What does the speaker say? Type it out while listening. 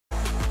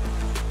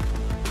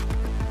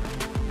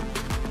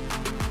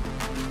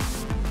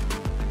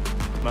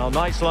Well,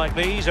 nights like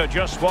these are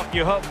just what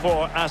you hope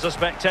for as a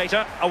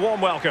spectator. A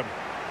warm welcome.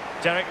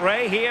 Derek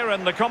Ray here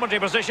in the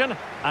commentary position,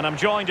 and I'm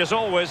joined as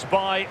always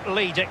by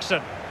Lee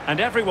Dixon. And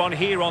everyone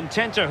here on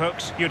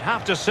tenterhooks, you'd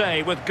have to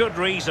say with good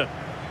reason.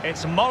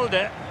 It's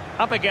Molde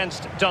up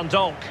against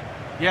Dundalk.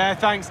 Yeah,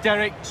 thanks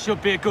Derek.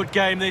 Should be a good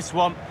game, this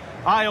one.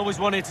 I always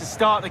wanted to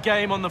start the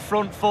game on the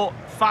front foot,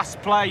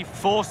 fast play,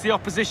 force the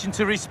opposition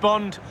to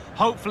respond.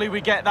 Hopefully we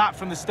get that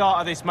from the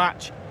start of this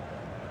match.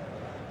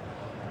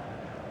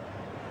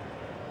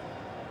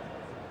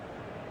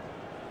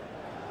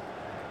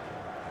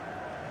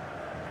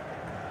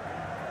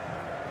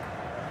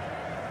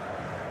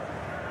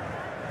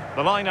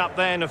 The lineup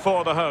then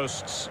for the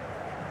hosts.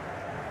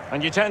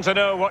 And you tend to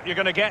know what you're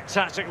going to get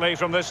tactically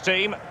from this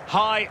team.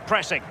 High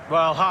pressing.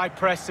 Well, high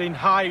pressing,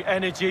 high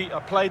energy. I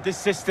played this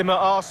system at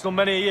Arsenal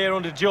many a year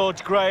under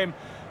George Graham.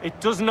 It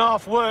doesn't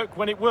half work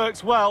when it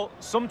works well.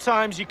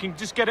 Sometimes you can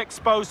just get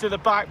exposed to the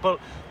back, but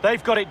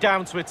they've got it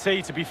down to a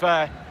T, to be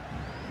fair.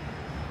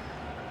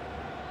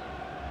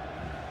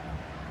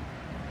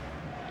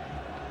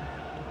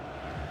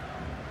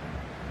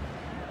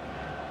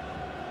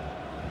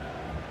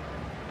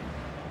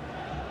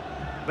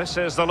 This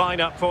is the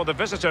lineup for the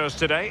visitors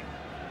today.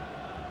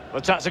 The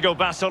tactical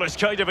battle is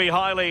going to be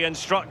highly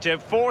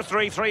instructive.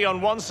 4-3-3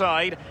 on one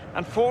side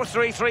and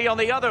 4-3-3 on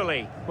the other,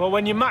 Lee. Well,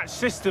 when you match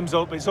systems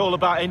up, it's all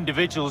about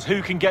individuals.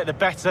 Who can get the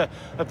better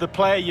of the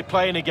player you're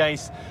playing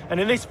against? And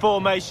in this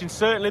formation,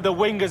 certainly the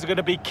wingers are going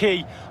to be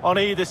key on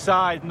either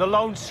side. And the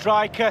lone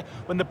striker,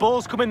 when the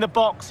balls come in the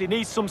box, he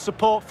needs some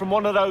support from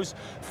one of those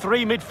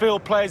three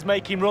midfield players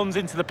making runs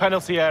into the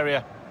penalty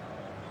area.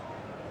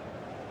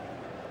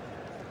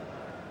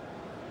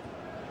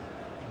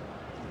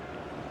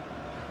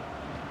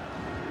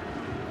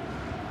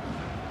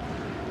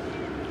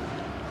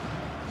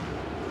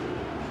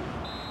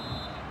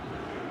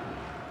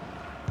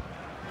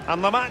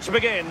 And the match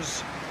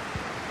begins.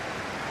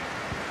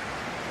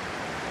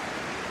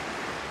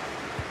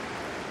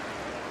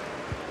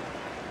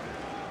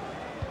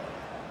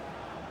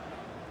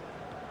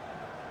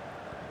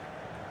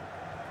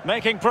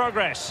 Making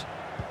progress.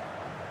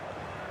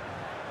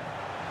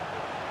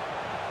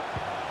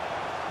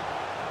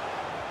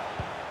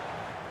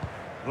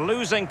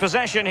 Losing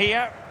possession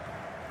here.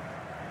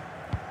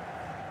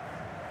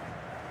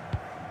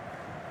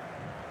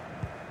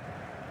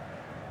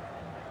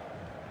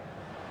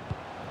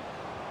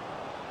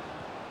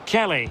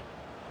 Kelly.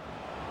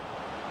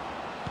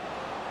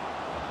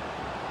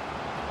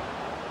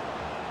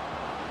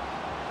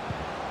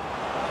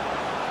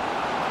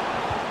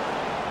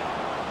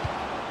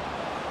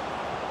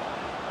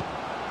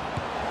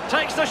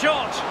 Takes the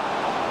shot.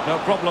 No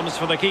problems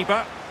for the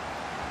keeper.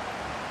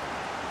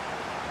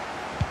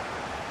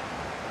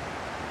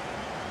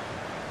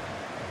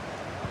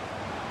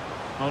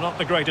 Well, not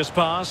the greatest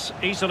pass.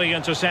 Easily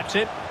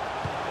intercepted.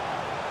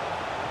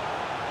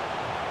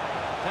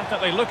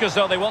 Definitely look as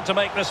though they want to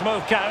make this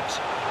move count.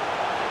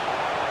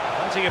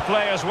 Plenty of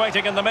players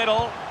waiting in the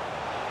middle.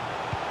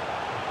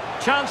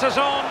 Chances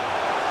on.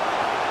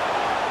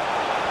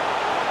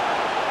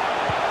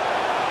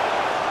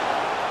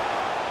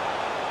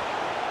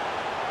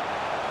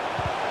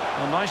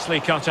 Well, nicely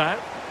cut out.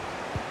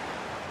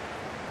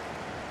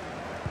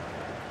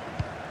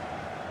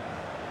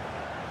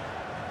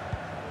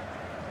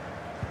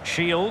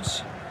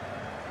 Shields.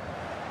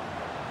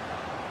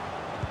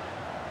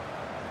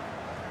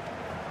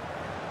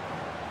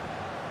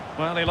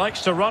 Well, he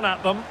likes to run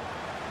at them.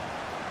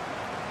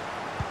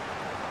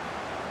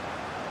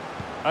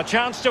 A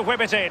chance to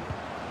whip it in.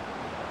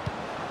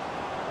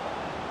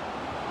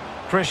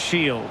 Chris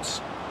Shields.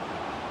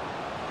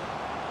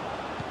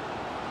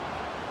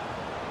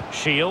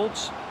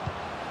 Shields.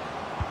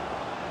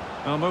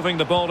 Well, moving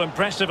the ball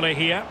impressively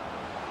here.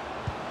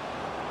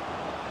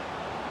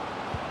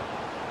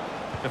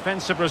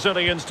 Defensive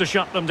Brazilians to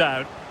shut them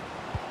down.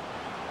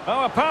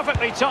 Oh, a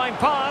perfectly timed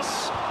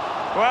pass.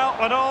 Well,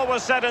 when all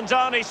was said and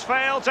done, he's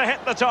failed to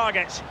hit the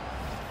target.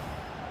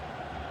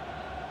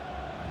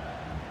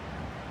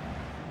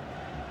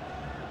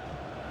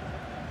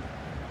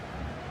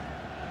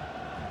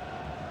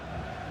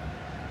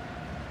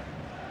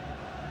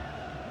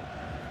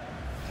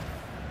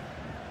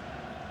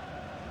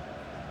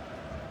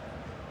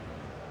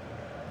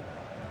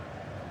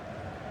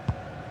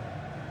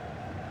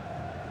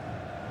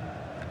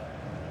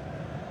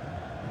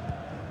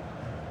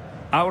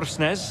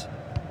 Aursnes.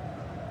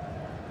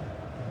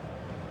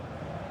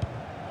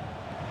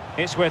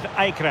 It's with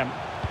Aker.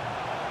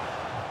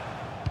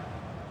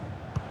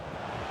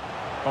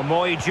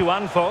 Omonia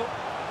Juanfo.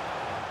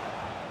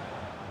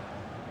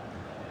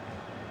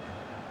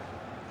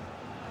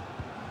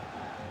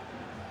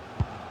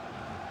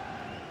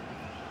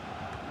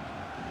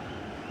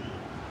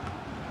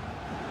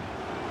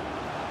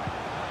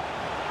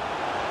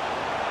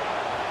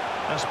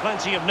 There's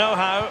plenty of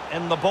know-how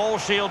in the ball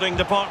shielding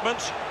department.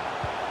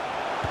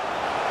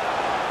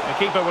 The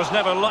keeper was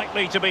never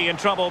likely to be in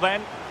trouble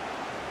then.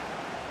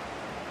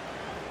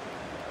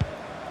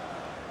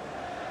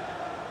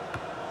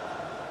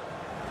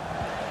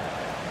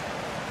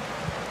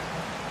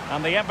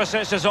 And the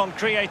emphasis is on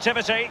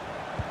creativity.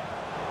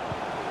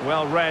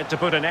 Well read to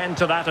put an end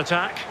to that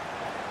attack.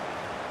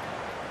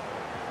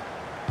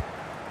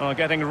 Well,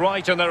 getting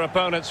right in their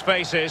opponent's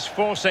faces,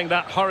 forcing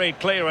that hurried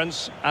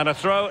clearance, and a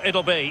throw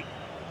it'll be.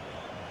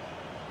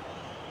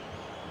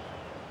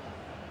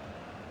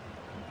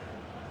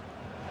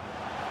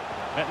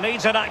 It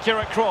needs an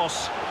accurate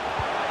cross.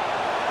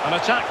 An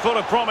attack full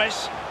of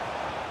promise.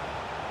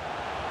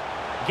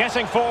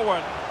 Getting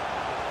forward.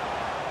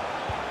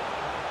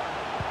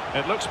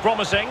 It looks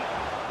promising.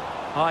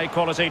 High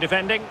quality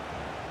defending.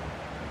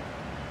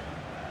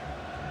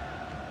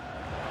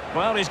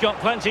 Well, he's got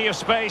plenty of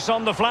space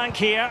on the flank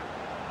here.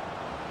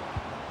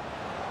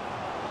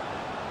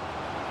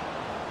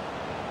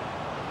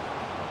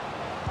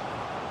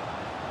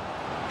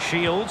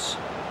 Shields.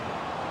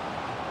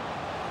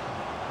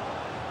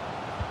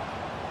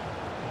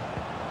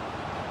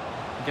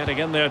 Getting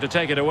in there to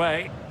take it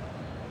away.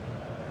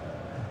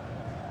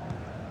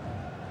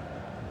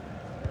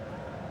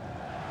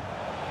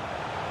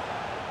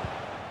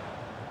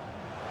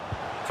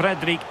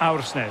 Fredrik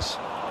Aursnes.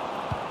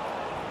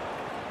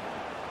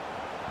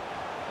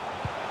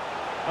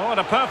 Oh, and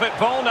a perfect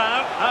ball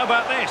now. How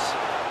about this?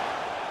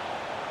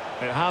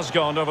 It has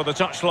gone over the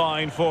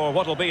touchline for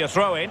what will be a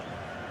throw-in.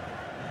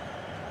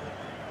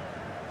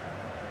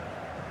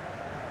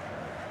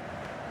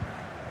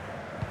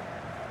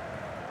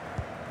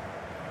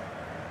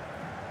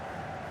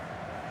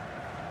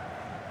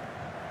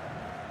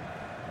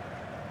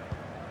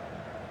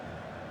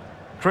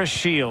 Chris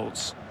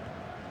Shields.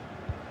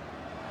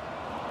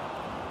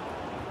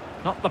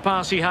 Not the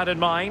pass he had in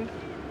mind.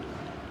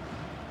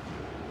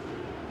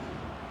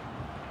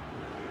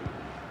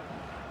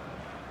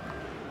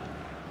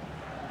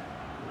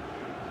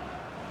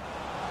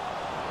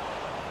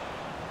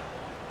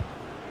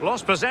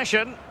 Lost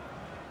possession.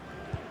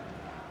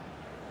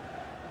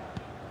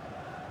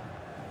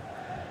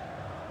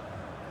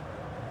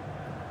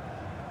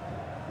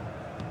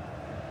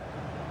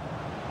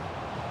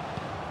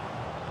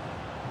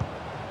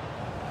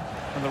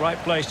 And the right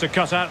place to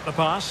cut out the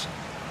pass.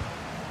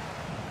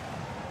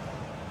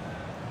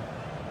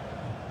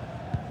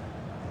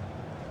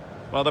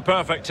 Well, the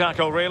perfect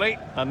tackle, really.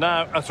 And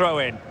now a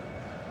throw-in.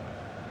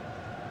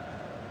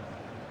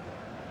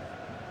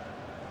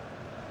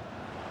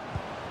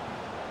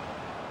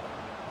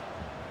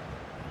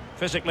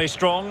 Physically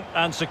strong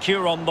and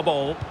secure on the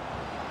ball.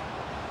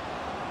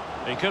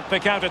 He could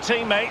pick out a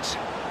teammate.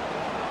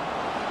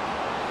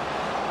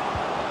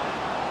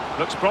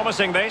 Looks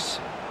promising, this.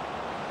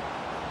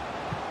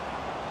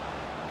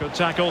 Good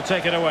tackle,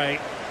 take it away.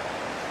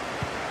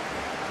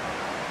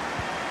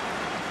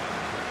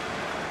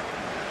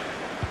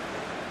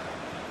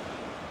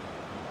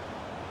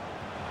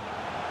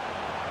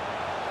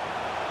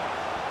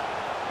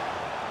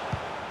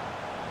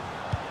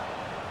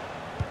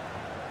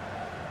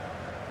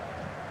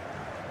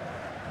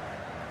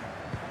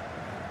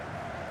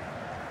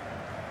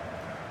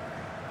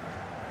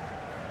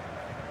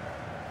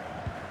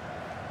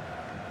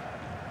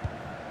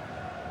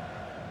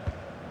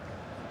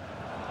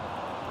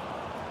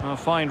 A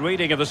fine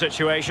reading of the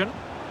situation.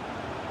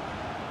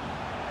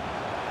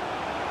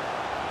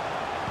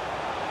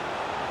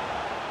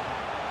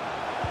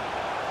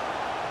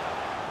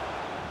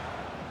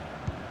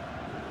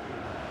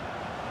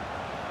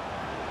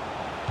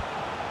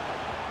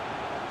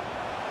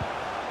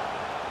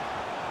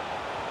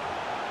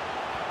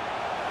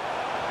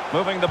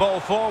 Moving the ball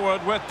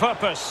forward with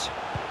purpose.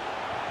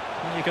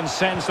 You can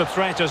sense the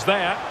threat is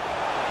there.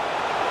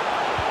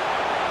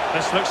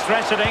 This looks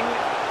threatening.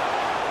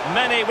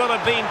 Many will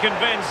have been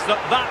convinced that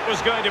that was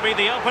going to be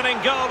the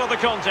opening goal of the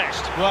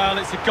contest. Well,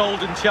 it's a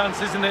golden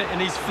chance, isn't it? And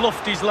he's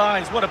fluffed his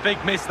lines. What a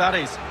big miss that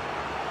is.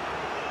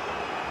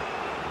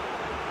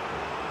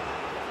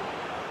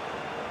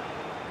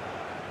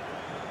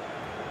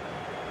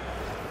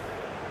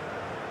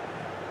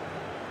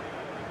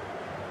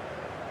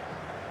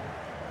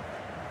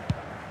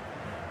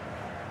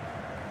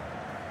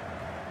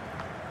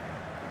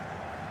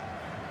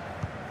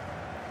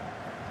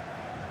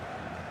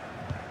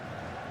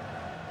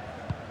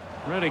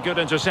 Really good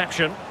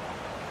interception.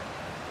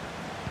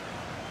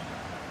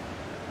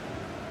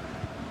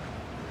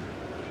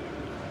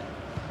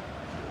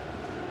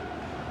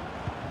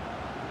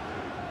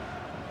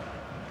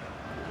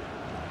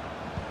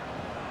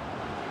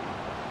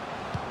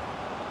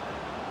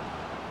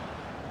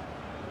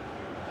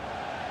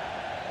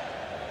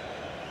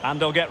 And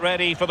they'll get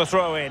ready for the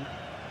throw-in.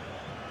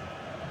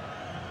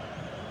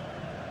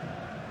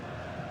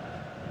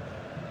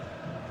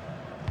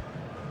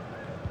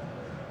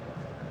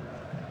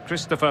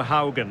 Christopher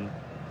Haugen.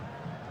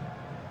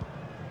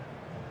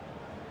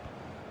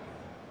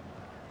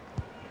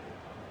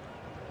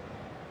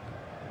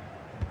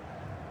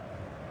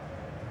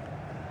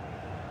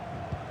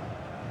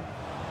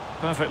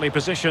 Perfectly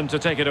positioned to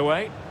take it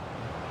away.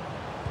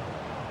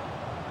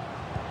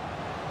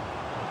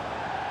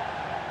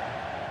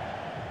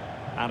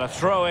 And a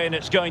throw-in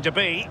it's going to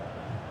be.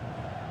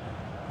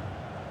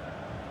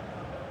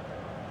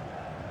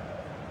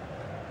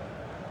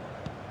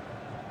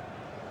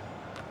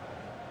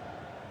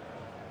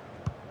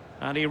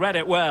 And he read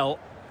it well.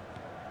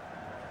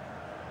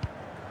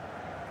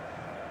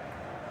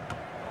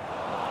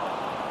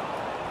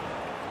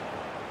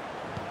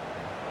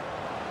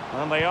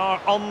 And they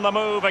are on the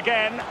move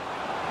again.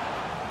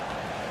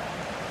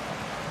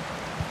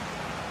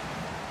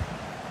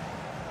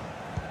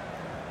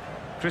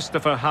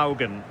 Christopher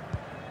Haugen.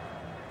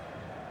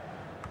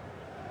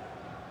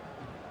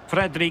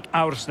 Fredrik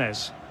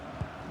Aursnes.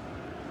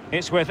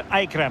 It's with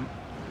Aker.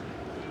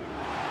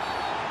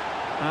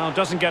 Now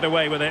doesn't get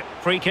away with it.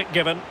 Free kick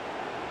given.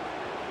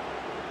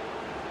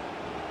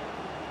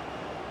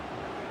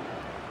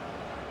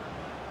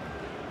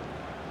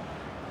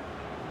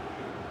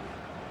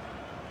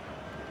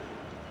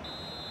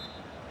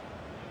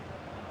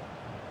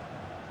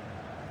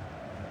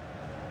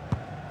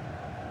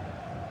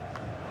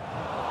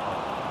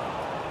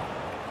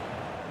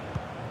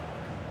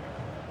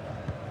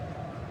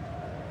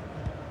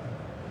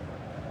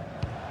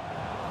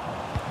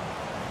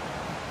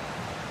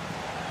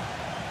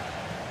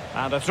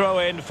 And a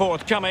throw-in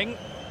forthcoming.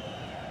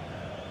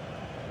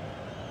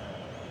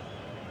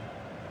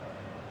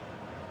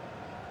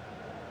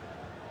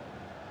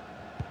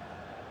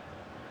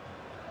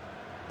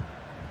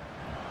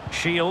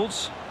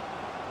 Shields.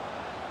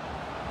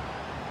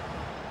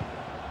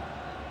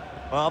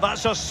 Well,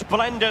 that's a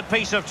splendid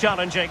piece of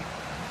challenging.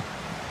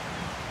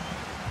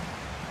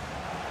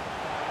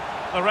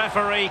 The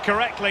referee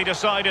correctly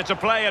decided to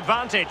play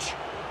advantage.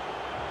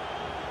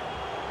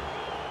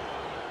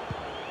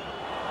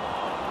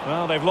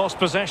 Well, they've lost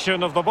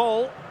possession of the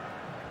ball.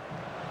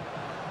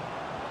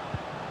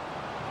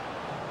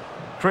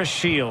 Chris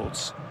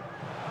Shields.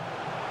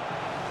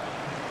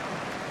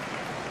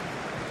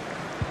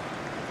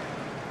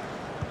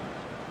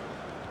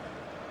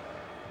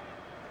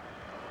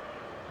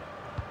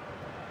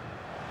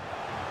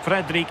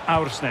 Fredrik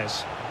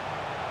Aursnes.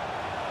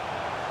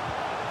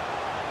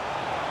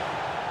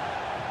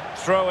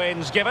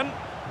 Throw-ins given.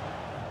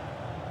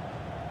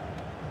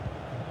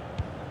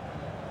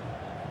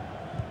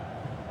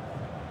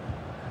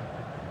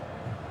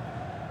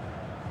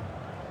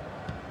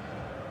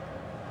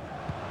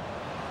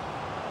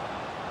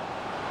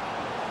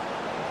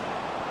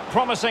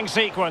 Promising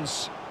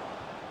sequence.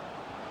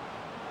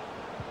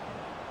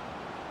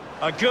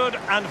 A good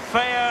and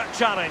fair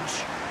challenge.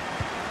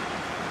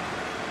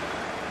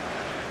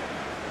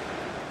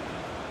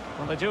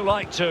 Well, they do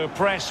like to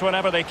press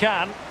whenever they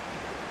can.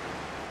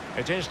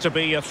 It is to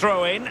be a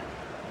throw-in.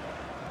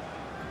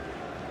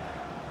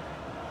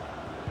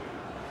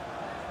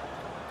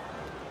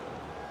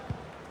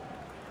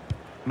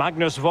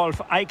 Magnus Wolf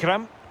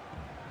Eikrem.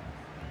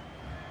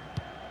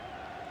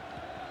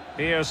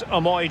 Here's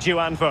Amoy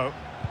Juanvo.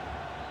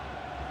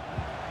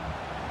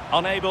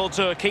 Unable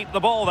to keep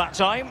the ball that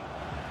time.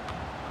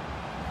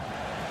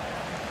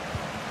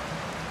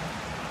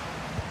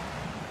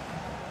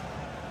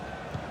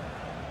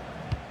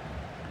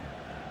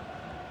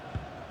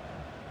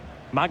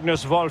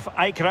 Magnus Wolf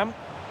Eikrem.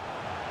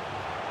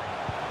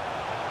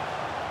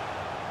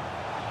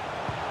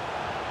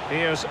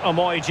 Here's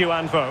Amoy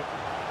Juanvo.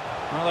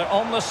 Well, they're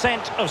on the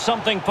scent of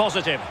something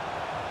positive.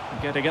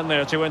 Getting in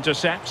there to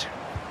intercept.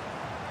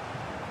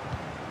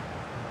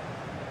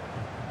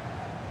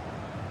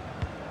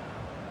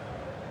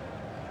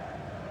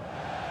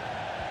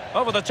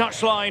 Over the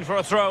touchline for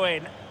a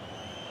throw-in.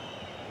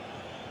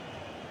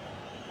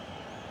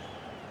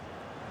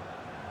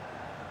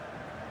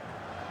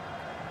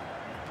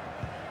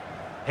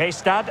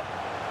 Heystad.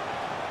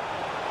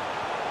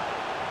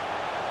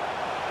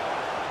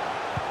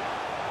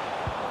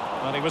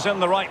 Well, he was in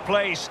the right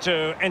place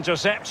to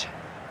intercept.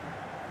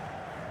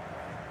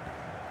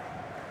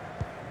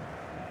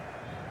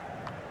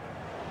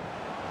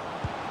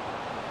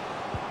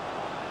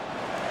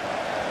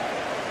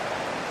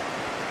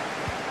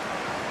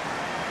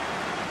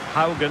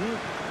 Haugen.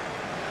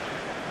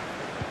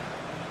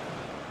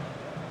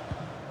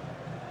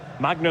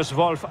 Magnus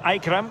Wolf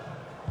Eikrem.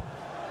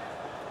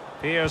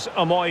 Here's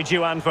Amoy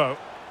Juanvo.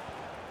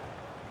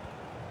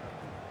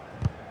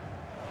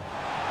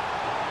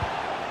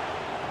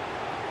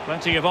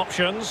 Plenty of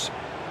options.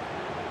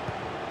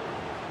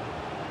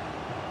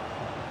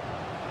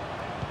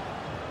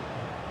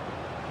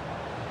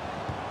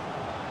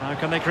 Now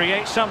can they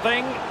create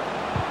something?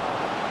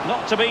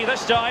 Not to be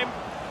this time.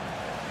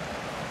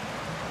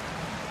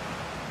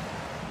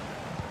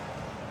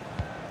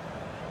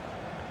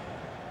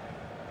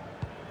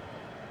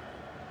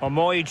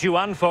 Amoy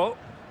Juanvo.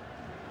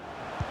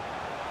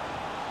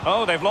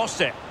 Oh, they've lost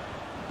it.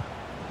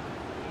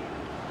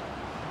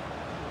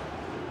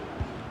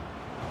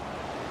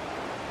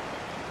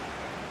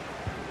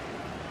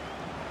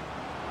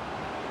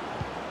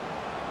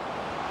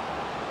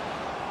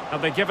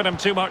 Have they given him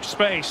too much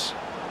space?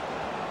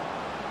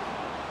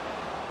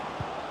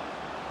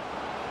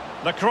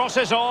 The cross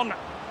is on.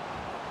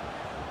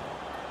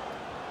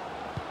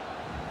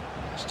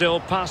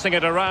 Still passing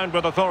it around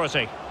with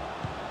authority.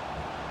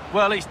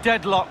 Well, it's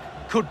deadlock.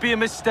 Could be a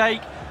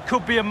mistake,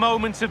 could be a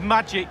moment of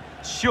magic.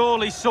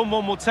 Surely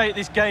someone will take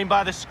this game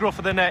by the scruff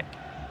of the neck.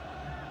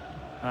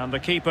 And the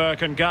keeper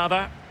can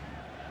gather.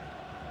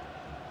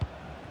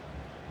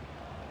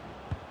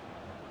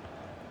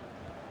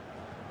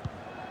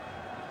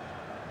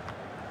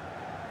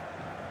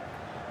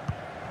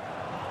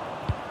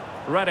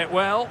 Read it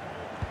well.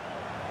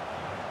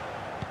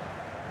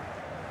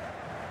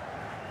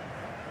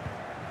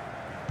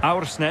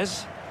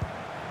 Aursnes.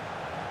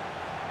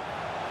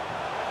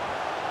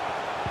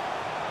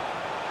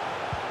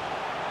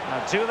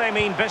 Now, do they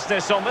mean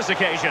business on this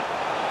occasion?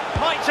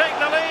 Might take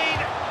the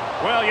lead.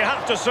 Well, you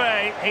have to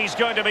say, he's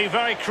going to be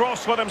very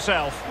cross with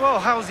himself. Well,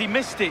 how's he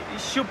missed it?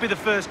 It should be the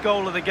first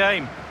goal of the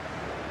game.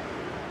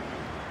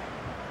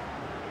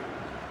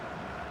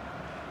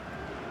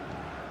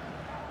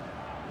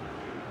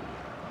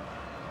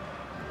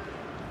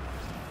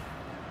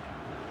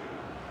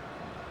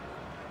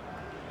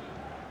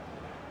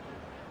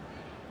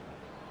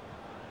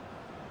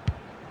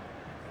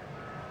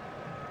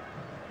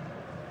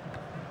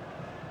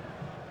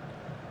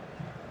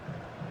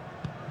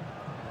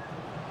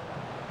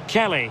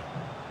 Kelly.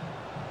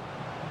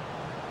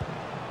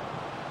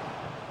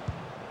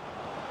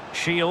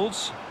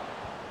 Shields.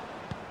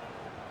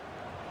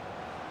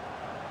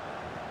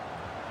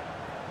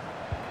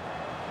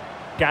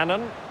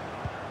 Gannon.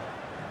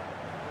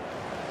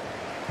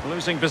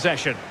 Losing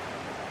possession.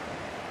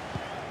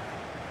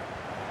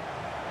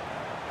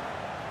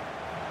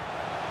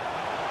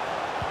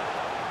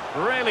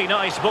 Really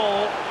nice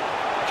ball.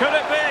 Could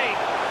it be?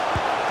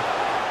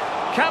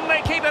 Can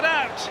they keep it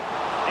out?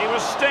 He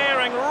was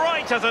staring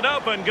right at an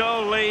open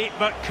goalie,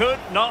 but could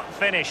not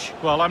finish.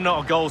 Well, I'm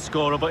not a goal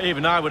scorer, but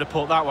even I would have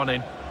put that one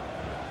in.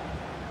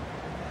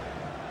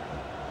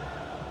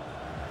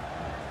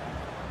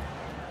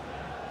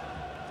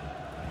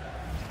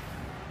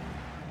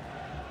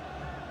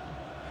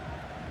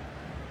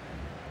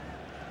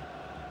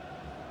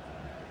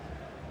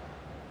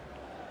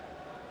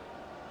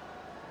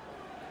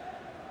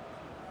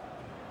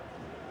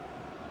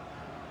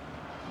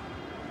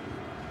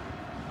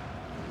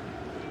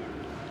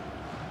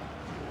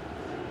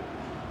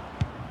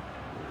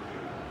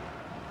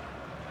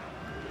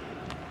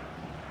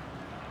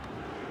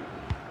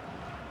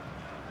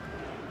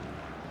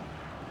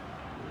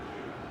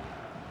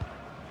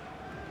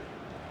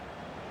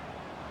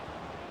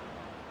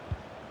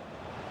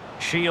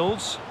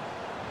 Shields.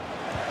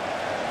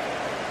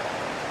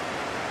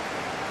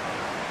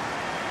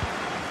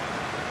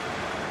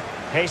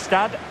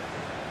 Heystad.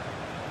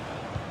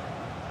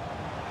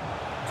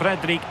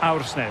 Fredrik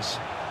Aursnes.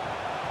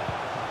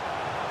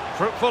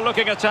 Fruitful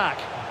looking attack.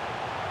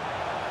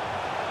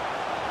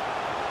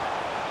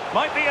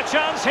 Might be a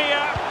chance here.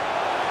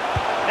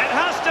 It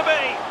has to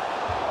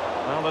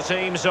be. Well, the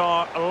teams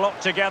are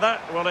locked together.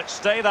 Will it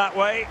stay that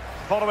way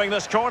following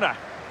this corner?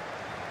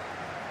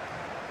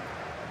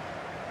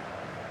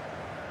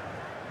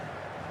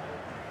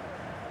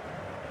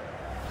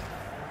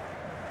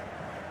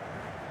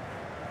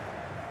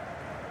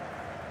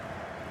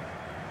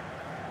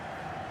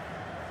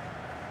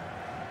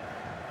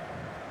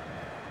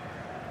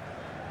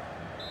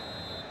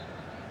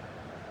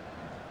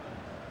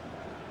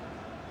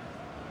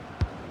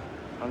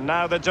 And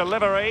now the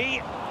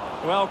delivery,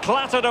 well,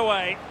 clattered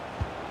away.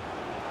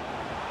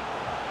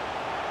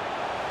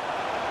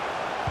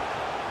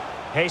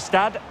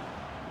 Heystad.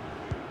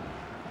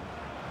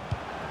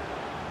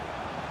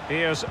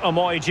 Here's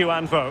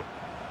Omonia.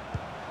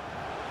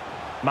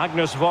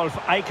 Magnus Wolf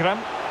Eikrem.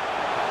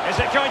 Is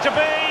it going to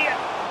be?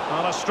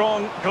 Well, a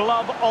strong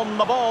glove on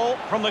the ball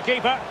from the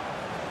keeper.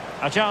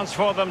 A chance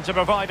for them to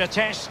provide a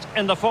test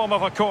in the form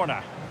of a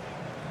corner.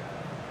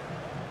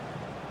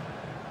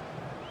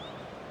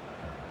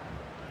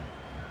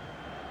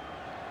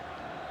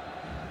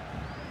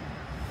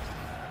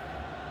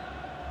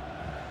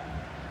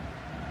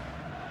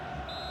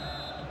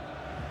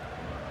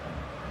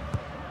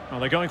 Well,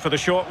 they're going for the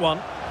short one.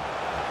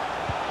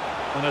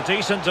 And a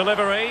decent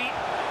delivery.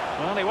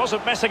 Well, he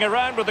wasn't messing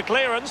around with the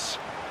clearance.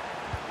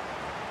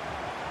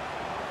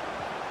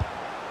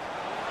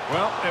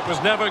 Well, it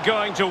was never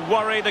going to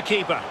worry the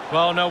keeper.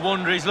 Well, no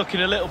wonder he's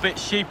looking a little bit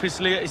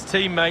sheepishly at his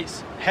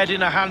teammates. Head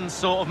in a hand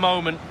sort of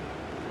moment.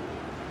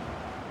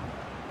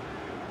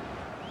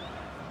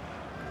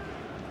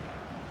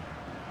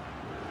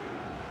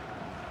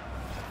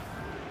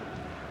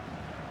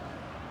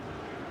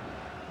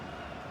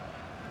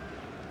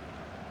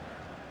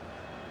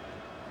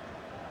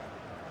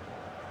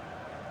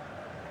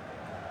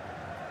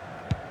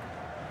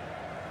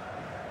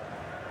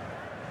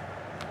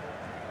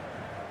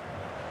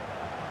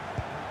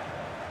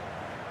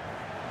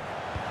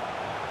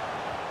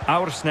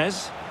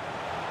 Aursnes.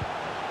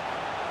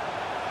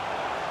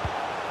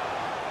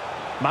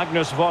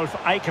 Magnus Wolf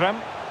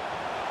Eikrem.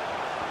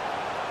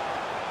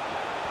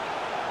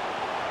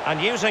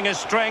 And using his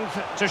strength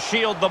to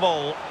shield the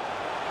ball.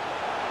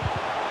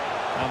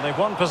 And they've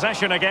won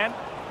possession again.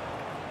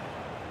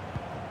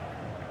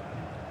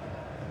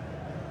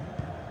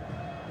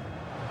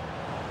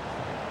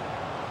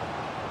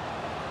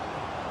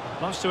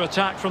 Loves to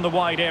attack from the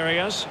wide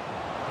areas.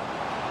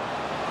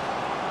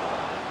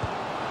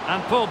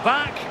 And pulled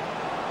back.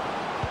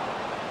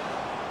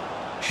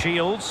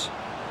 Shields.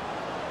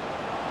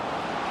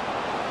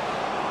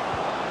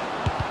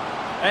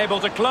 Able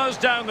to close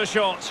down the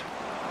shot.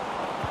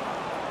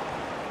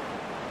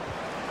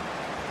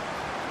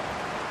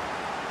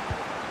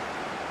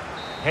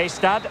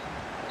 Heystad.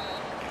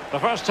 The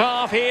first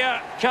half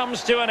here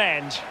comes to an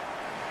end.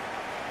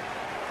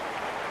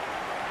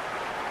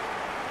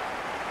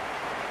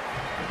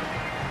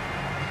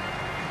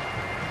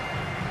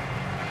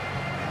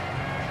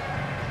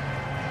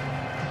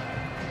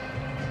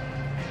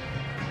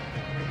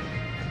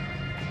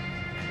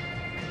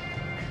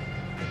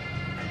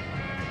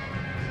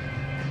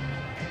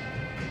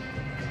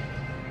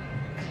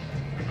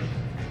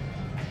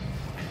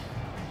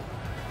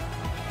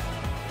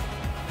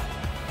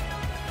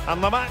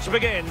 And the match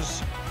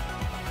begins.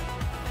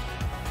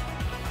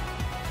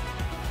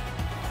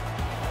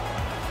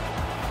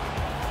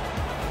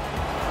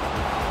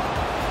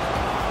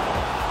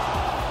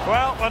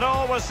 Well, when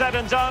all was said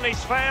and done,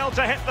 he's failed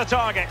to hit the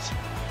target.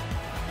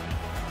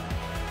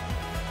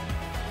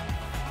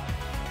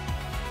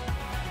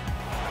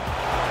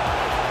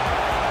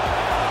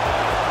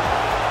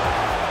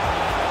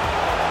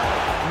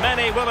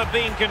 Many will have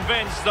been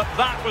convinced that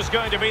that was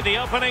going to be the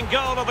opening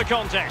goal of the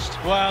contest.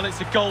 Well, it's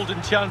a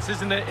golden chance,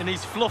 isn't it? And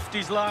he's fluffed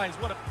his lines.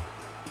 What a...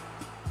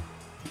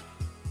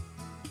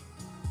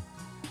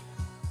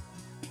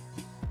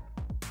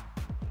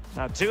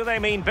 Now, do they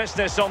mean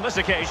business on this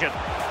occasion?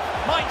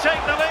 Might take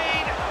the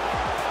lead.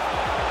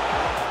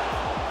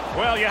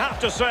 Well, you have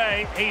to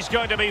say, he's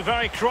going to be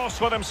very cross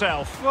with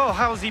himself. Well,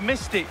 how's he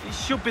missed it? It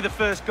should be the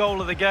first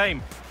goal of the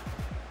game.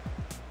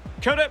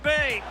 Could it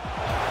be?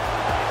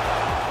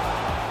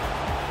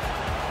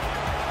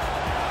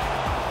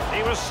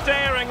 He was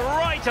staring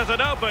right at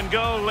an open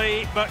goal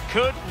lead, but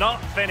could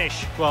not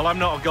finish. Well, I'm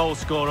not a goal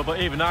scorer,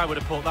 but even I would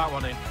have put that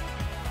one in.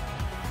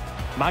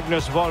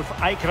 Magnus Wolf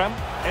Eikrem.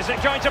 Is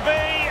it going to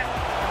be?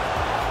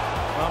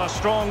 Well, a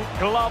strong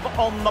glove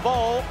on the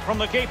ball from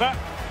the keeper.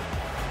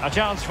 A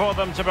chance for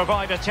them to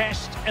provide a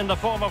test in the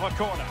form of a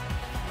corner.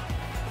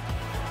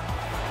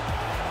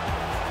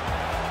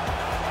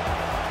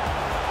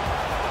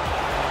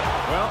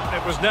 Well,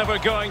 it was never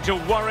going to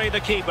worry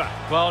the keeper.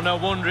 Well, no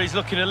wonder he's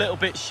looking a little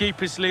bit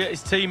sheepishly at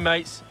his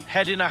teammates.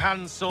 Head in a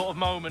hand sort of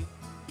moment.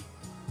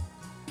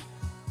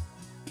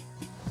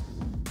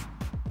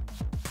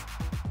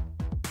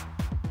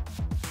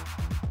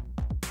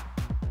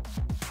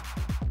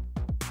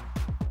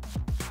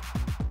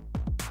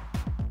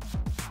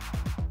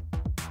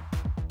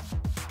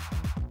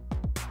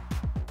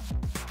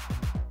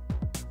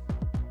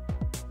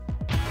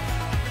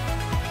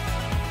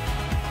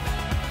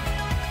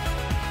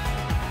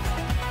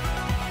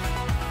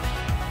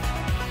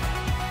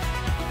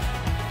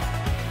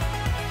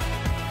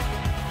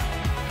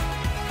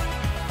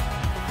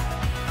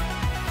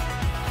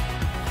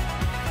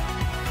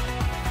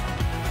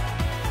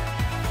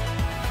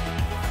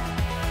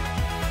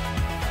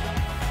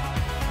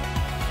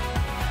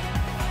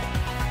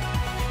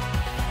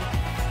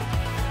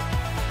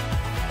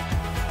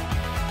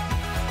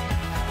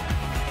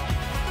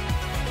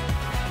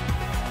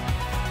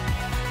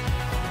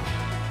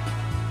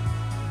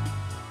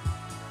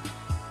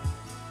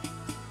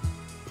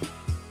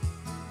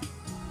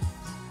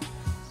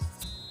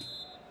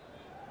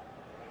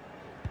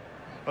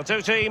 The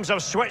two teams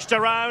have switched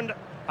around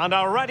and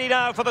are ready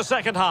now for the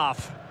second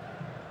half.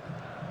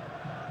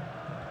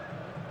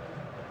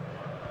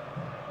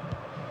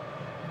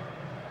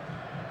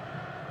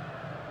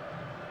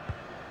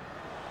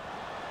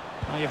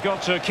 Well, you've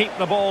got to keep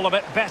the ball a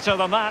bit better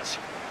than that.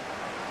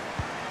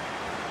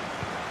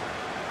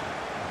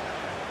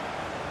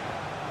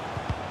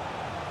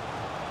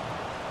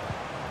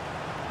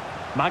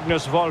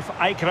 Magnus Wolf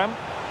Eikrem.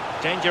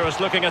 Dangerous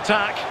looking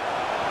attack.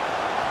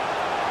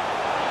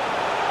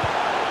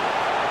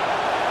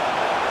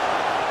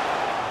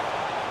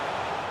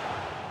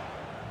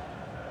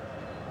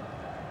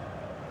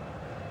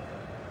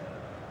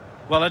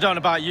 Well, I don't know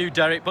about you,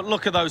 Derek, but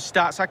look at those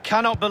stats. I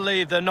cannot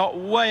believe they're not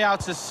way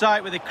out of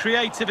sight with the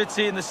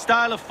creativity and the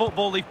style of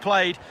football they've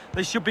played.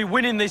 They should be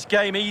winning this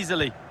game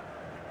easily.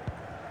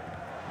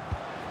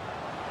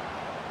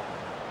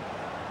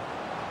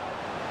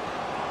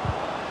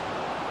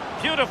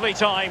 Beautifully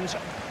timed.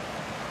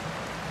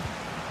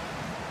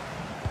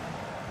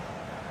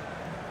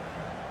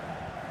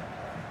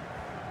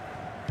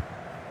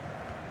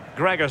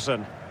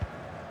 Gregerson.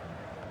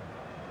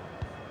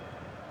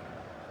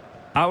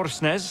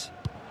 Aursnes.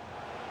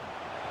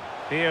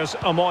 Here's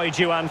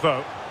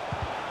Omonia,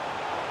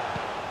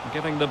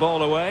 giving the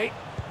ball away.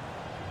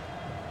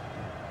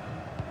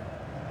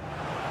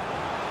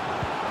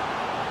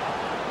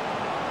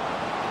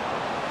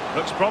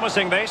 Looks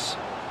promising, this.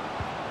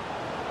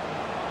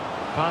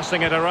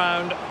 Passing it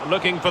around,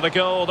 looking for the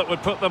goal that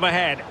would put them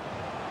ahead.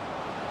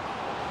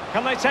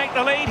 Can they take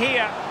the lead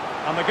here?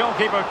 And the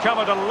goalkeeper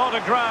covered a lot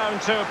of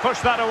ground to push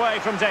that away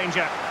from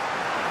danger.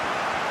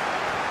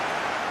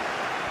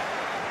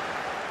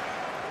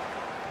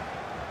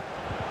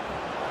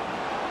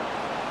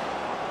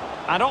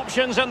 And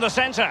options in the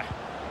centre.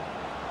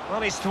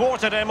 Well, he's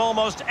thwarted him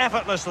almost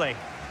effortlessly.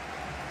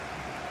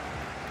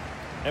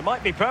 It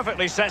might be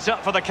perfectly set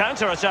up for the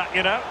counter-attack,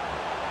 you know.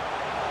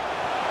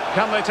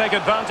 Can they take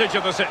advantage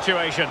of the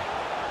situation?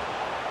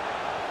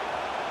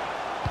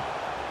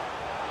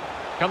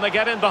 Can they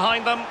get in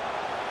behind them?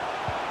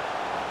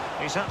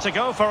 He's had to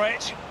go for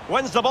it.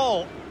 Wins the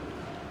ball.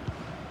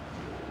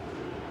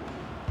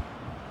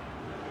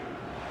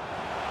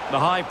 The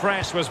high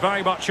press was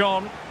very much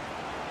on.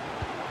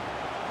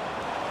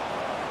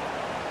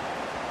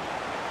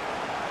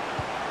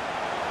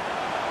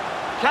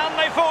 Can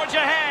they forge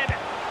ahead?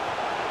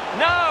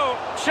 No,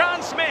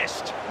 chance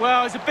missed.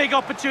 Well, it's a big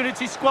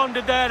opportunity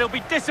squandered there. They'll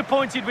be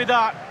disappointed with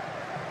that.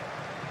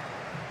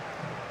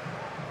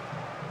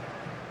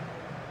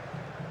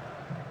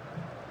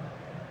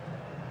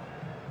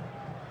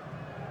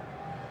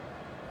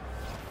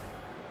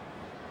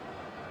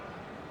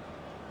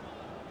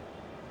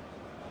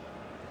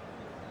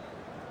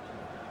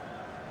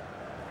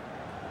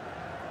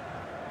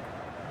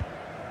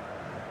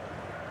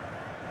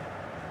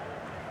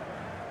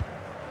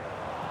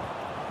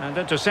 And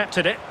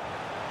intercepted it.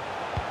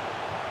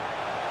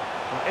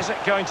 Well, is it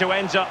going to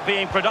end up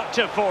being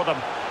productive for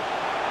them?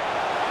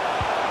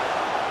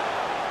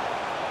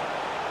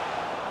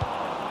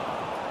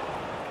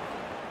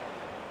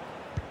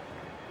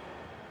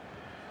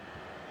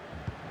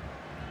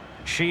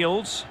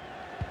 Shields.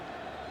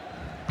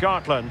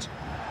 Gartland.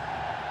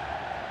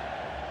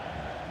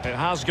 It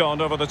has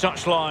gone over the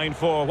touchline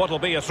for what will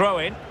be a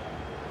throw-in.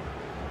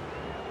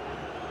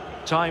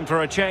 Time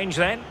for a change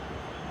then.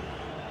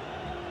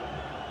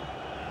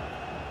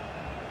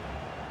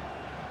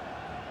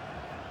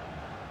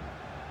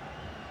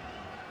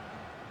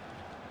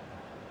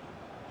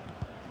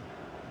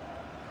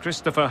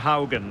 Christopher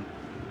Haugen.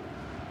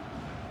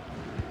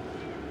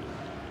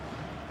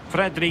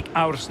 Fredrik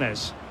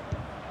Aursnes.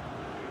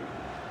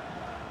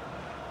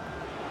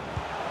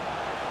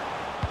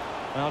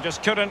 Well,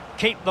 just couldn't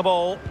keep the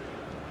ball.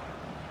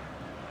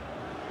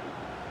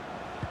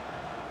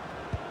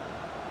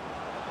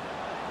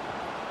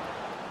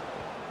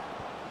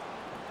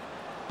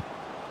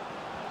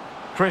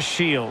 Chris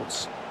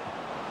Shields.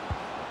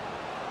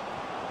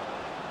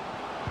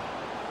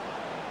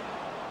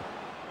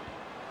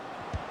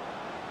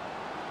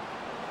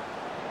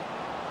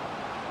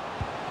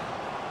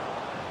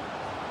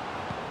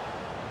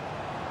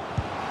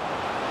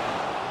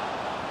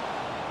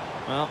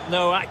 Well,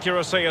 no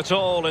accuracy at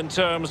all in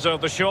terms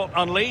of the shot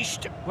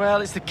unleashed.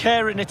 Well, it's the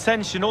care and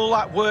attention, all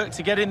that work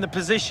to get in the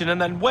position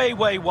and then way,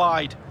 way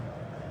wide.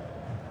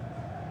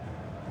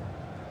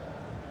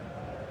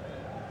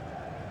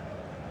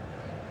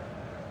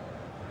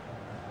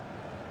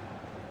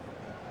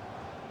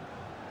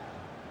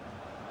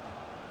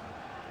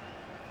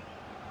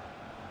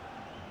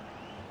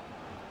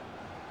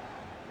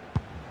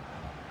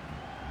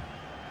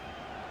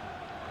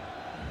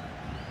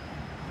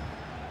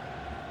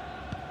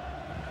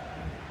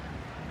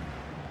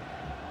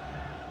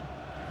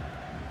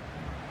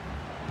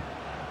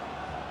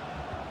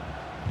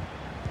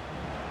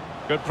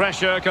 Good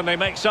pressure, can they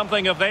make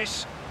something of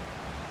this?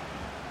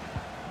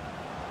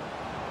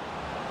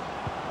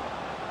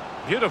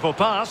 Beautiful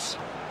pass.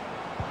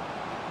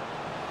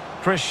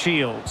 Chris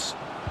Shields.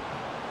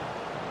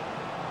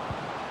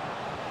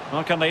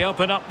 Well, can they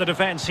open up the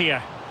defence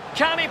here?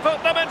 Can he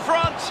put them in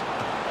front?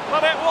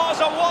 Well, it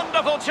was a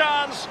wonderful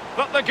chance,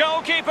 but the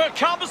goalkeeper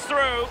comes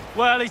through.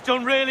 Well, he's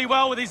done really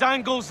well with his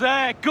angles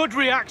there. Good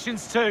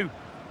reactions too.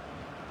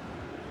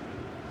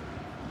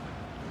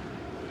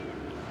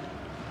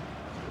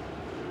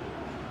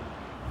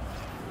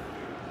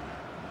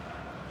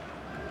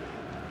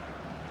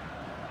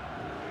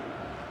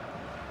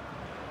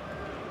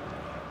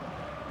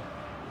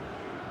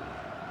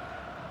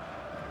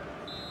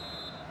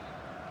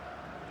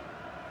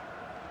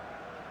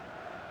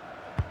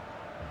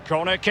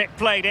 Corner kick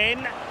played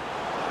in.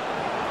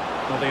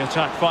 Well, the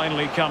attack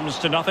finally comes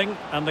to nothing,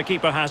 and the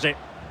keeper has it.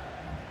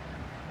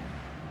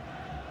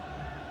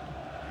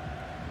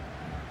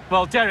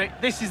 Well, Derek,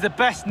 this is the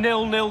best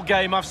 0-0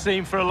 game I've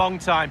seen for a long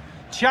time.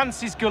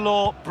 Chances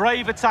galore,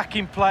 brave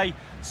attacking play,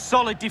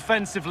 solid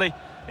defensively.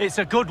 It's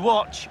a good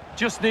watch,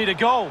 just need a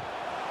goal.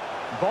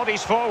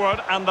 Bodies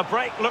forward, and the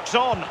break looks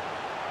on.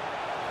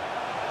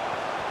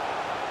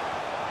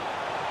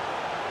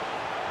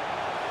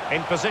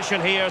 In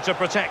position here to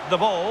protect the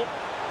ball.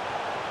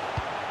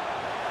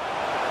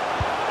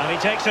 And he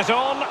takes it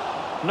on,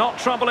 not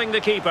troubling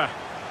the keeper.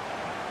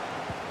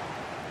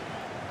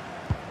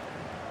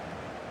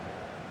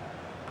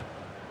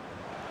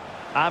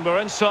 And we're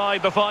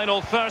inside the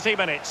final 30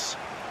 minutes.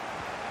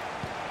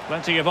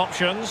 Plenty of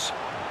options.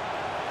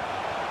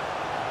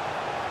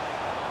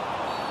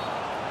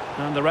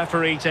 And the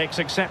referee takes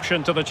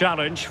exception to the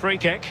challenge. Free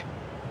kick.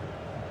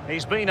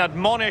 He's been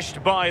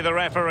admonished by the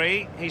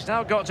referee. He's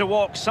now got to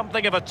walk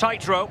something of a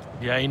tightrope.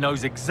 Yeah, he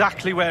knows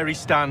exactly where he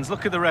stands.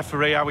 Look at the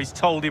referee, how he's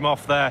told him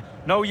off there.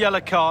 No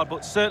yellow card,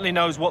 but certainly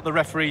knows what the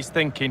referee's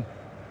thinking.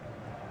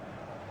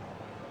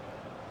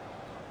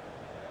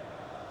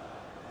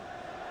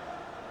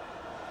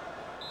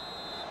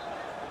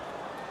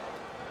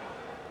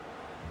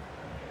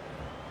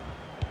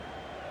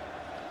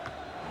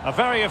 A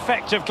very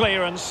effective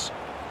clearance.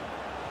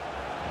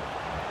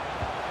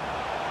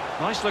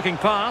 Nice looking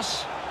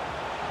pass.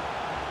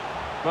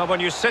 Well,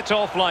 when you sit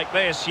off like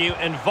this, you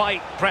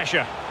invite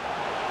pressure.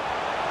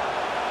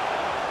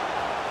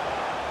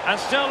 And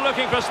still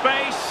looking for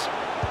space.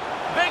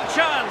 Big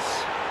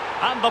chance.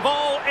 And the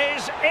ball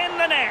is in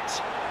the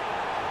net.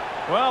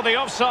 Well, the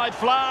offside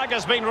flag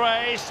has been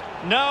raised.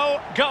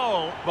 No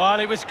goal. Well,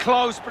 it was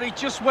close, but he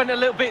just went a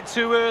little bit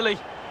too early.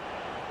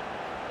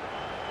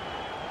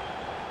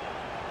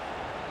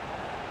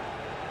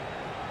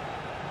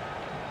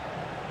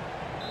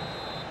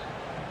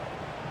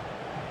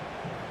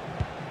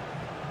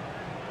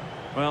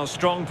 Well,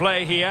 strong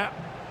play here.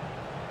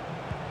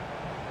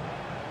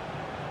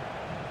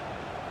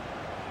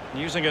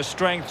 Using his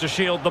strength to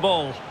shield the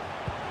ball.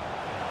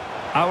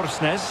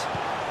 Aursnes.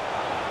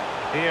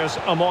 Here's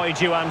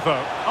Juanfo.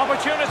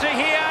 Opportunity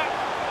here.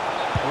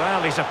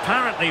 Well, he's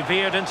apparently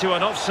veered into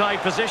an offside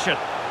position.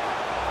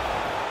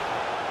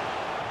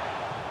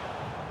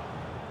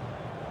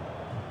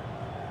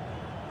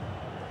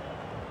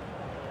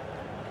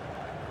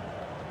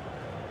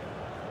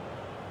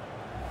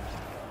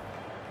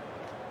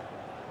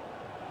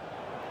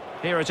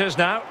 Here it is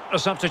now, a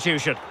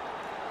substitution.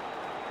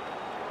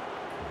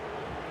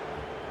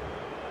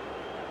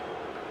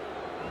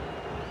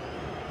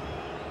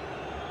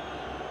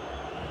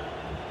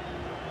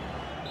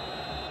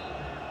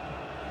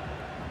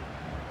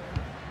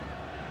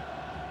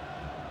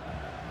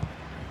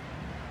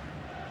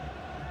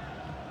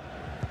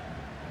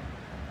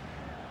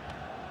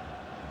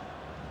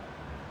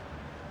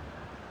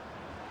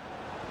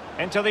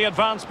 Into the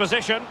advanced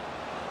position.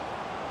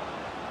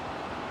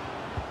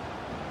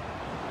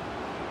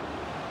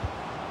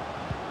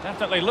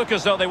 Definitely look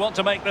as though they want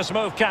to make this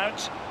move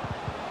count.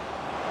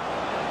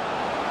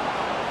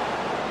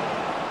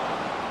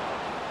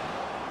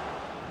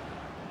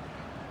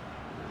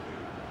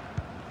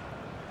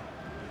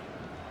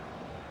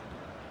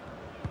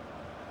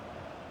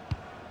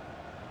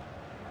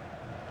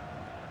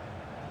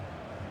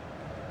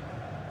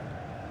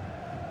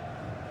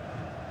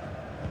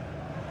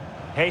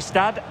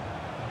 Heystad.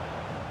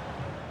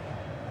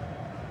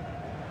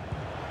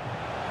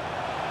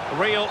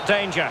 Real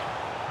danger.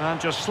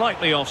 And just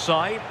slightly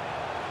offside.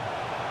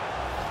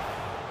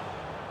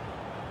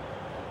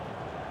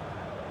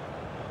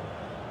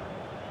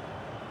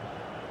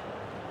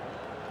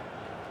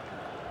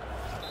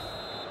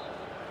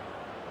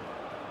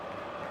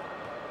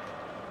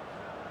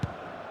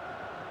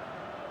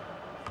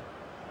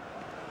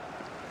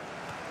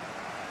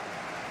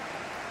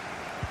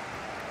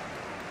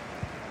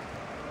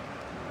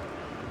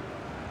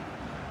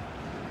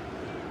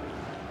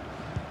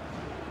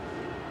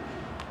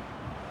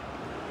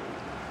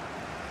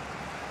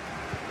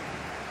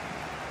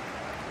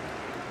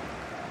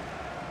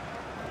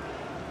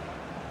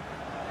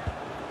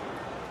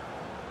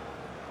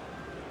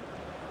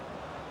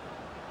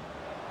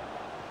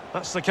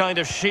 That's the kind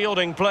of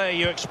shielding play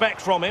you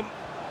expect from him.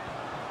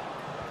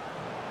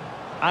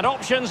 And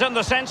options in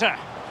the centre.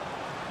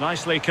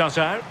 Nicely cut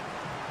out.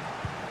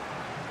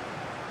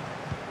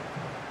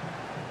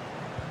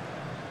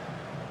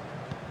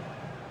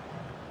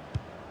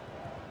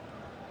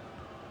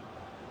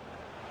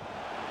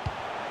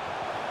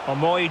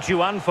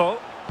 Juanfo.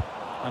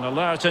 An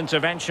alert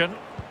intervention.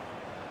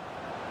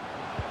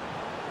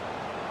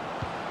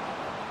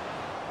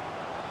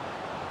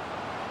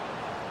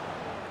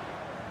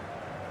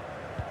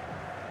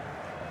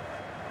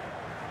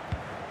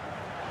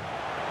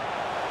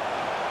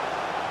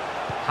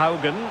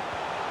 Haugen.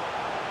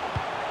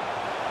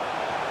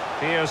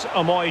 Here's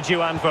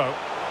Juanfo.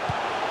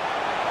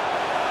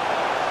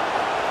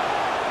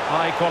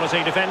 High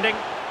quality defending.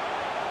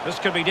 This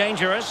could be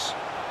dangerous.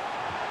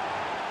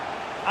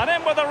 And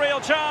in with a real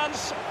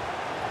chance.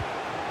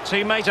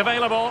 Teammate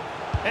available.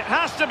 It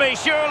has to be,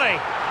 surely.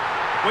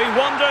 We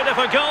wondered if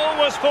a goal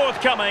was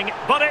forthcoming,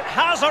 but it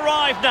has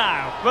arrived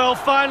now. Well,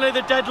 finally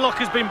the deadlock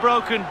has been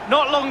broken.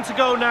 Not long to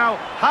go now.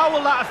 How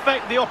will that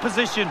affect the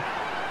opposition?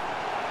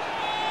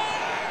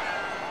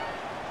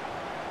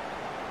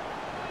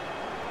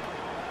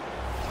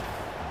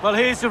 Well,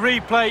 here's the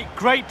replay.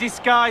 Great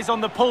disguise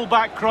on the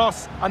pullback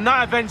cross, and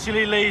that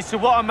eventually leads to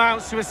what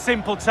amounts to a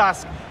simple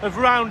task of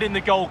rounding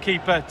the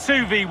goalkeeper.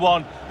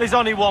 2v1. There's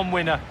only one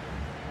winner.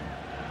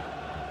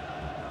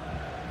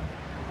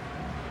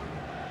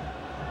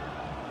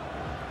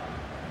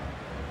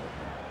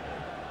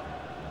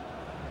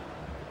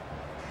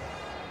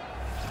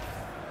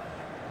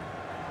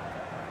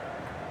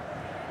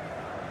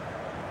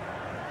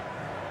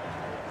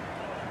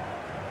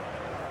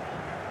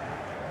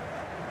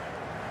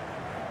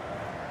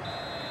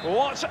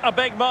 What a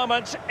big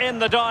moment in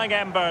the dying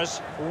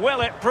embers.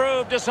 Will it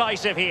prove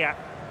decisive here?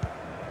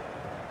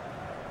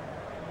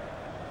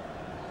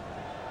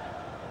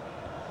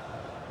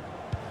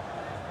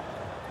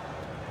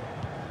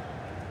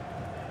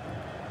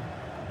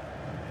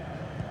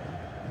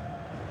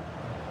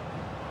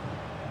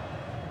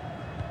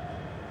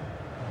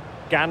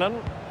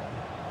 Gannon.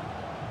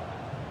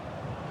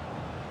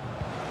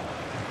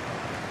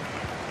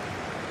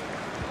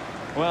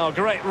 Well,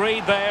 great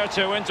read there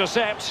to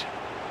intercept.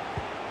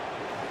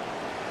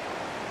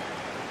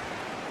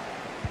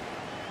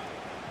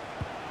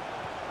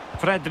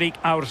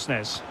 Fredrik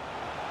Aursnes.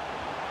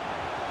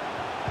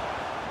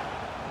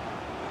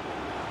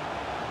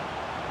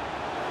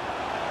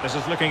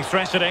 This is looking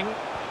threatening.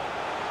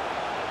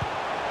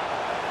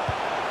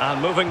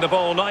 And moving the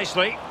ball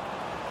nicely.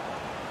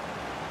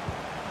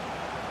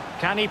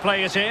 Can he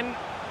play it in?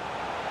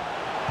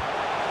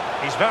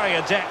 He's very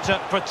adept at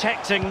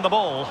protecting the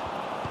ball.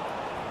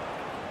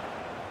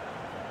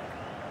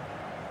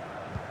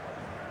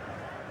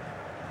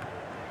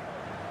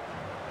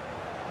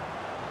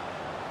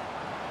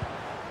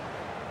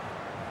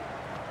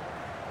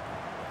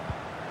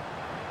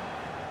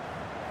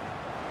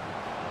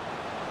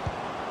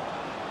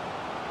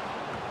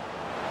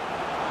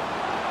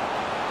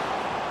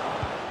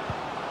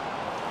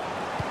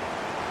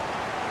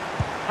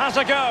 Has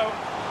a go.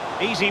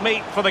 Easy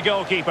meat for the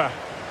goalkeeper.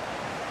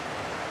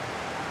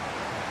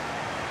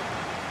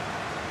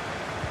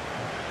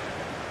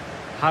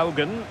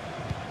 Haugen.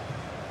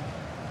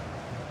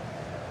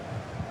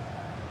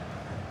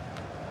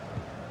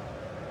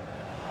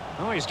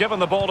 Oh, he's given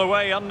the ball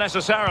away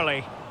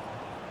unnecessarily.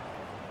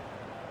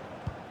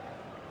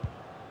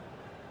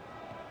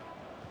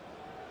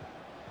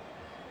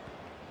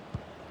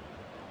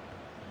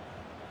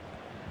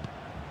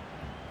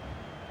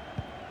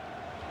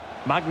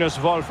 Magnus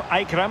Wolf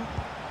Eikrem.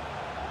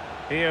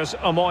 Here's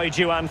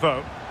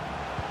Omonia.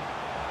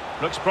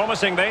 Looks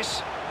promising,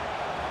 this.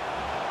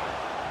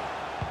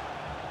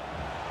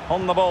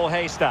 On the ball,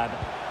 Haystad.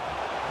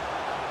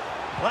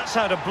 That's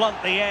how to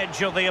blunt the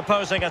edge of the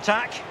opposing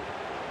attack.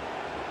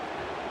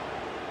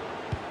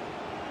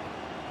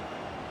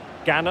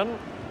 Gannon.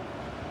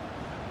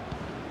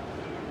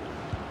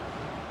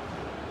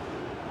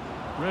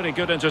 Really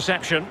good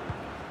interception.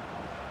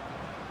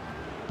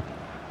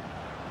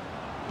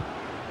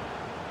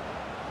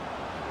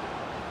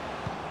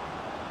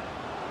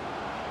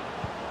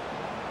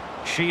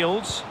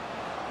 Shields.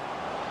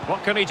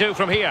 What can he do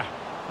from here?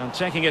 And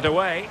taking it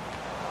away.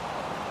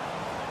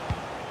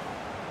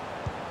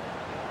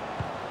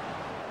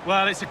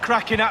 Well, it's a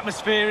cracking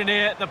atmosphere in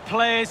here. The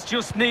players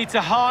just need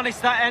to harness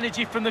that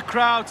energy from the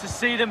crowd to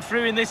see them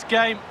through in this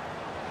game.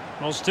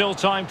 Well, still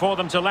time for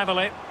them to level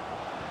it.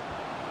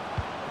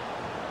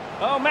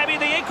 Oh, maybe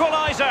the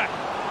equaliser.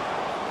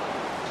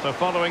 So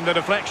following the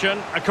deflection,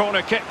 a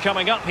corner kick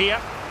coming up here.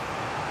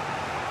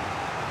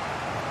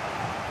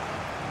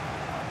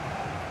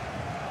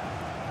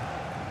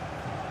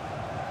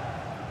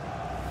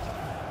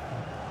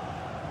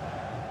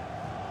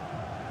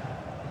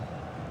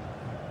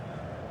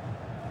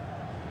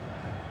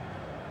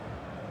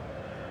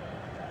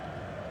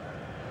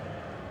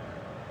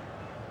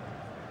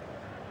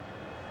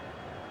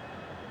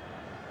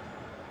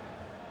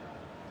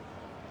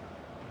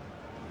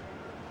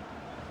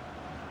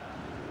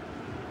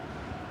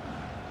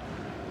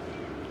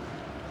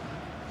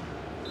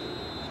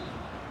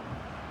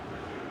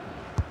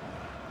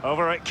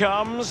 Over it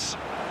comes.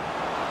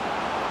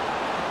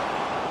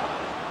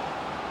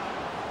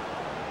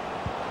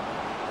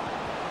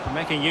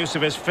 Making use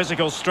of his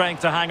physical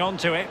strength to hang on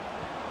to it.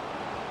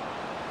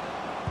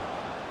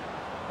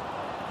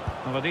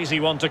 Well, an easy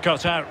one to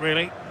cut out,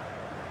 really.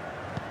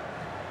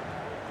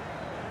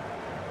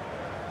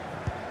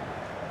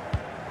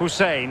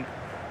 Hussein.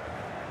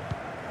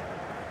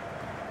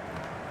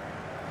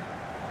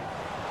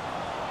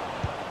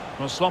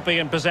 Well, sloppy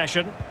in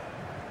possession.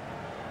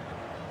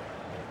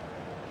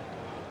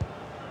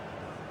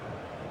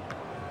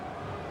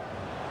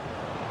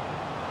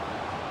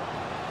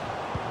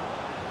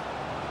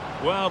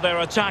 Well, they're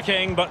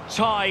attacking, but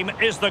time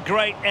is the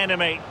great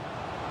enemy.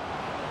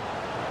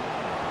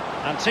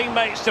 And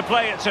teammates to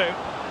play it to.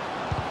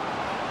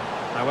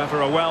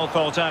 However, a well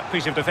thought out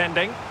piece of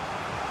defending.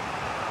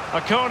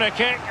 A corner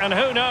kick, and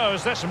who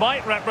knows, this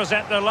might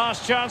represent their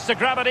last chance to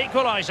grab an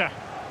equaliser.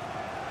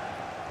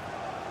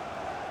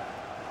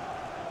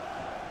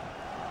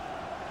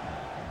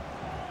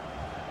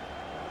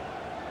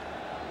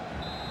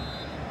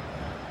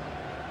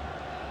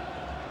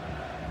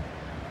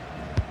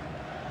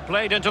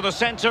 Played into the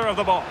centre of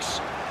the box.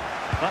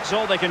 That's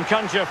all they can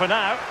conjure for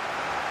now.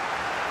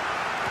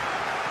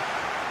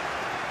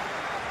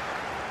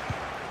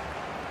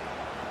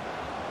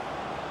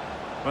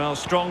 Well,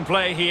 strong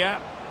play here.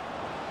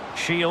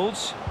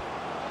 Shields.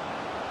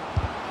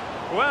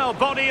 Well,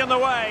 body in the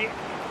way.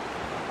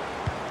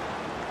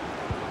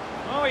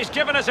 Oh, he's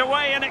given us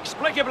away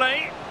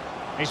inexplicably.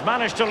 He's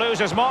managed to lose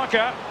his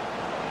marker.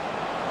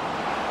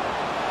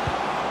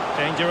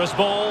 Dangerous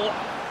ball.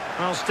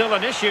 Well, still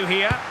an issue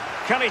here.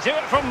 Can he do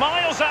it from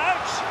miles out?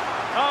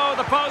 Oh,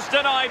 the post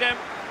denied him.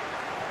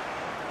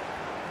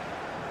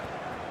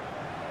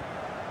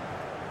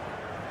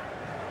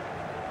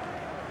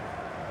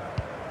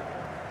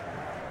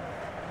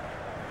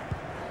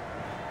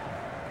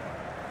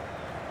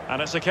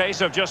 And it's a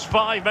case of just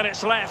 5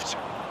 minutes left.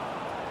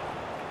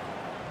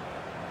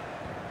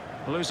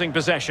 Losing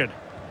possession.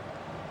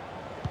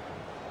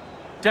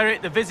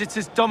 Derek, the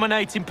visitors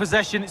dominating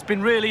possession. It's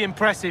been really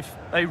impressive.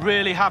 They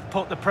really have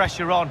put the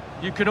pressure on.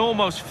 You can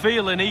almost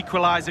feel an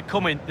equaliser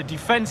coming. The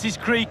defence is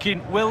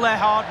creaking. Will their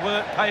hard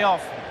work pay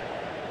off?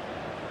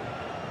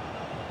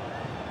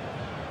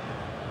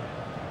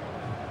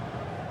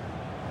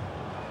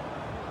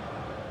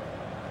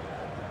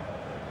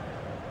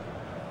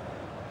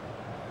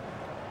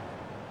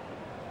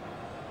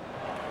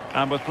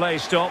 And with play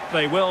stopped,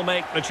 they will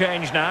make the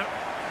change now.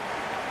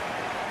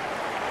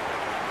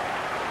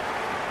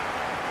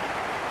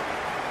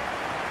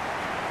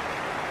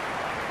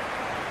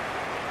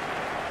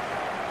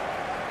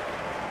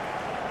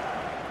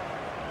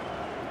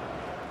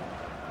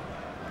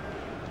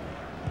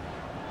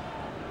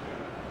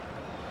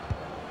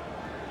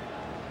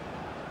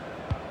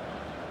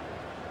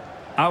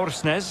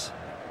 Aursnes.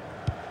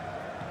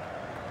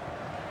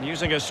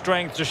 Using his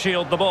strength to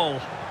shield the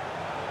ball.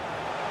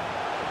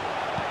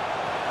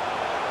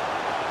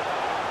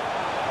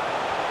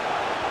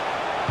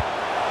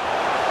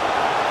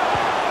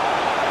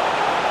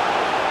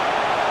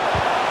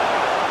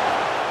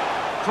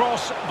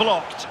 Cross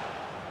blocked.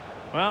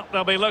 Well,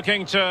 they'll be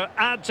looking to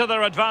add to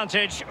their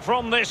advantage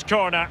from this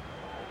corner.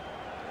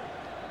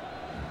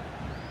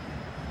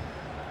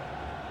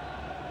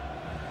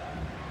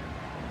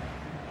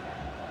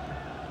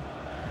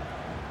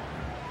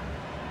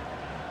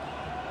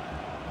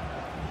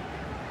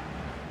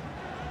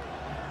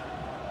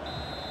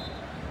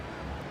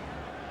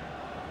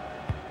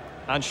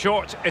 And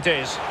short it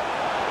is.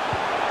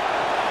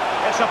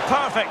 It's a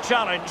perfect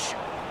challenge.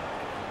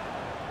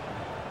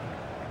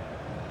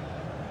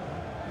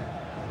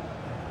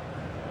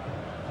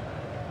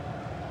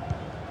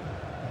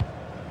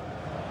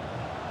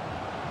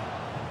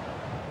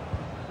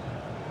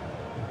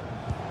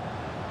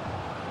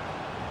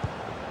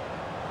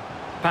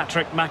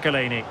 Patrick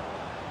McElhaney.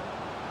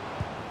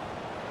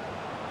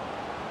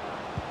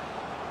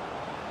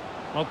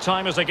 Well,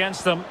 time is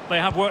against them. They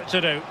have work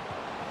to do.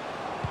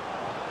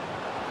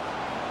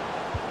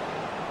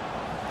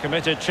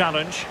 Committed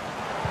challenge.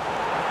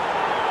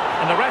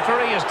 And the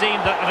referee has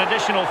deemed that an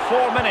additional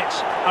 4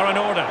 minutes are in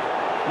order.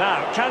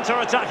 Now,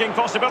 counter-attacking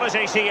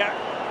possibilities here.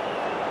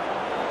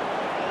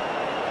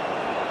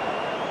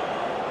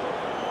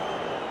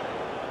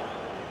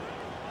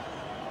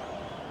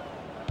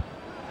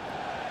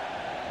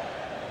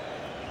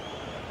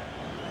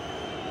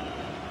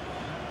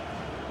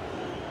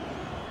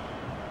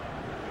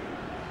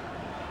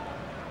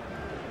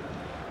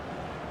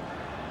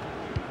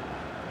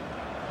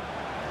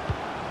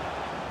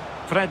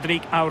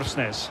 Fredrik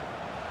Aursnes.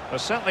 They're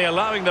certainly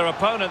allowing their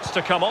opponents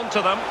to come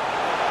onto them.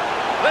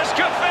 This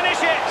could finish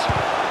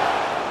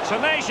it!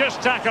 Tenacious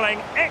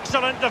tackling,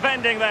 excellent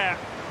defending there.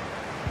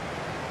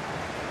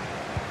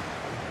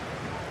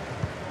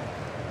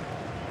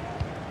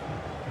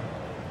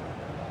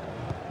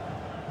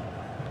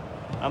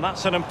 And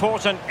that's an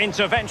important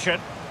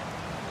intervention.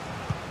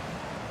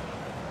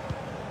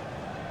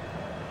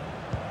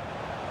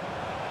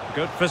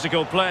 Good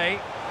physical play.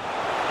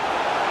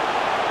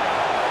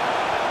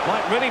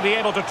 Might really be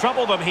able to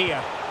trouble them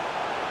here.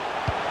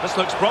 This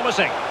looks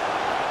promising.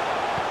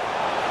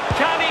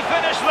 Can he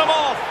finish them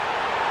off?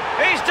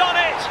 He's done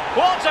it!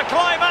 What a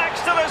climax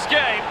to this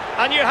game!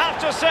 And you have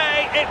to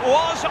say, it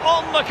was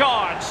on the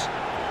cards.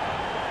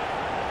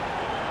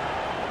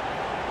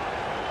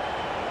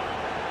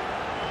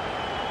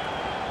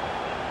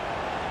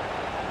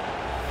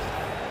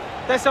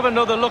 Let's have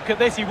another look at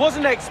this. He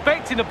wasn't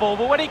expecting the ball,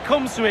 but when it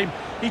comes to him,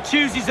 he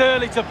chooses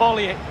early to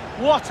volley it.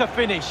 What a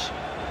finish.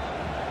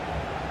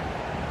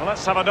 Well,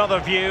 let's have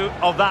another view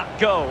of that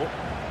goal.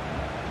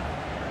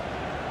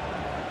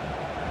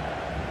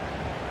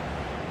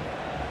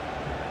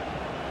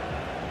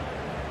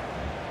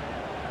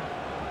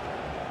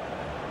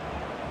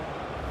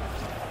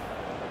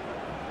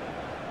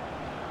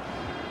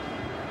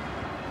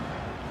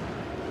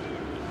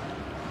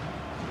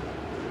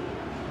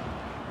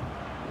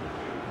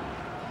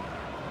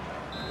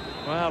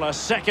 Well, a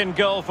second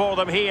goal for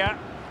them here.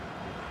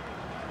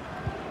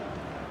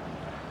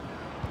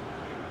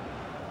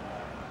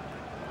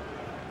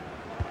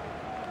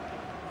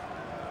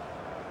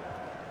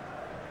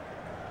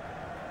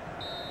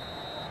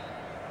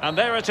 And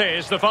there it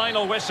is, the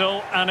final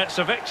whistle, and it's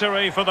a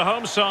victory for the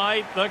home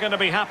side. They're going to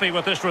be happy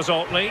with this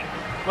result, Lee.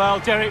 Well,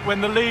 Derek,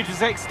 when the lead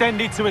was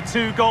extended to a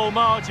 2-goal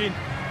margin,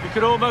 you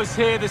could almost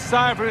hear the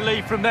sigh of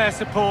relief from their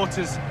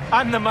supporters,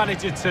 and the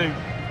manager too.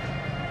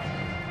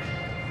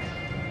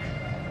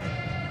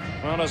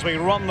 Well, as we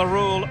run the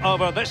rule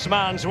over this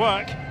man's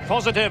work,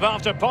 positive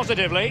after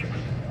positively.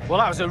 Well,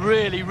 that was a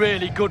really,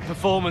 really good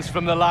performance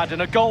from the lad,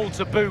 and a goal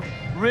to boot.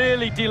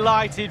 Really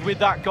delighted with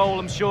that goal,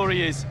 I'm sure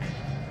he is.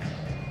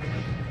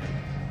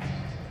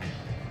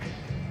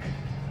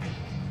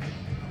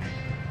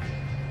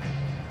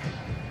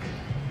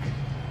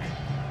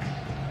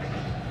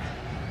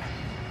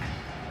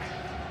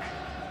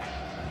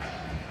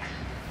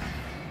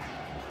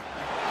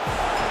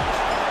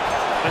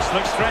 This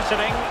looks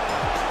threatening.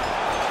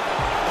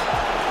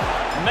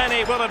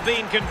 Many will have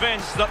been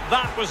convinced that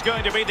that was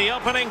going to be the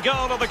opening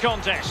goal of the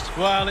contest.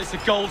 Well, it's a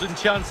golden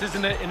chance,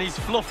 isn't it? And he's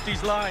fluffed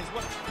his lines.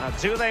 Now,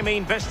 do they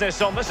mean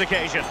business on this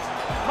occasion?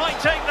 Might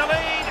take the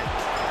lead.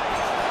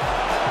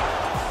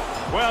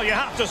 Well, you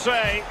have to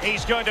say,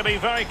 he's going to be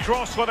very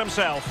cross with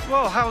himself.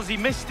 Well, how's he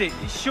missed it?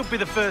 It should be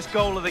the first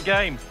goal of the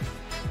game.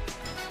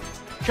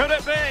 Could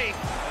it be?